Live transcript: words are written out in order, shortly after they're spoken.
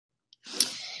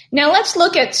Now let's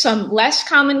look at some less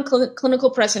common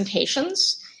clinical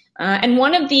presentations. And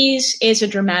one of these is a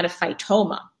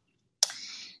dermatophytoma.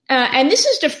 And this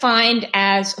is defined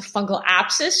as a fungal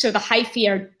abscess, so the hyphae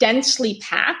are densely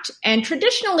packed, and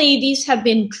traditionally these have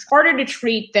been harder to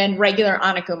treat than regular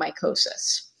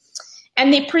onychomycosis.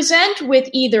 And they present with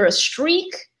either a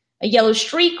streak, a yellow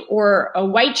streak, or a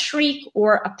white streak,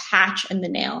 or a patch in the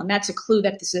nail, and that's a clue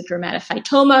that this is a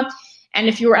dermatophytoma. And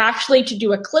if you were actually to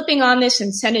do a clipping on this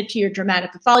and send it to your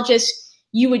dermatopathologist,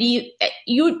 you would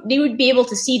be able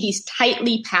to see these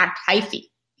tightly packed hyphae.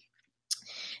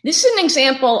 This is an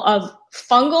example of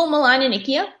fungal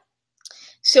melanonychia.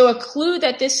 So a clue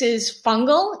that this is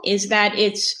fungal is that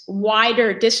it's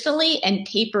wider distally and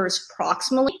tapers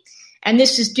proximally. And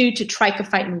this is due to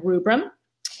Trichophyton rubrum.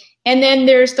 And then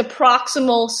there's the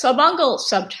proximal subungual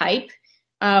subtype,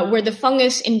 where the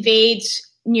fungus invades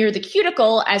near the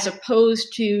cuticle as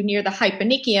opposed to near the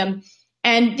hyponychium.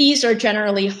 And these are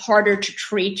generally harder to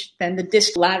treat than the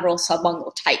distal lateral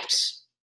subungual types.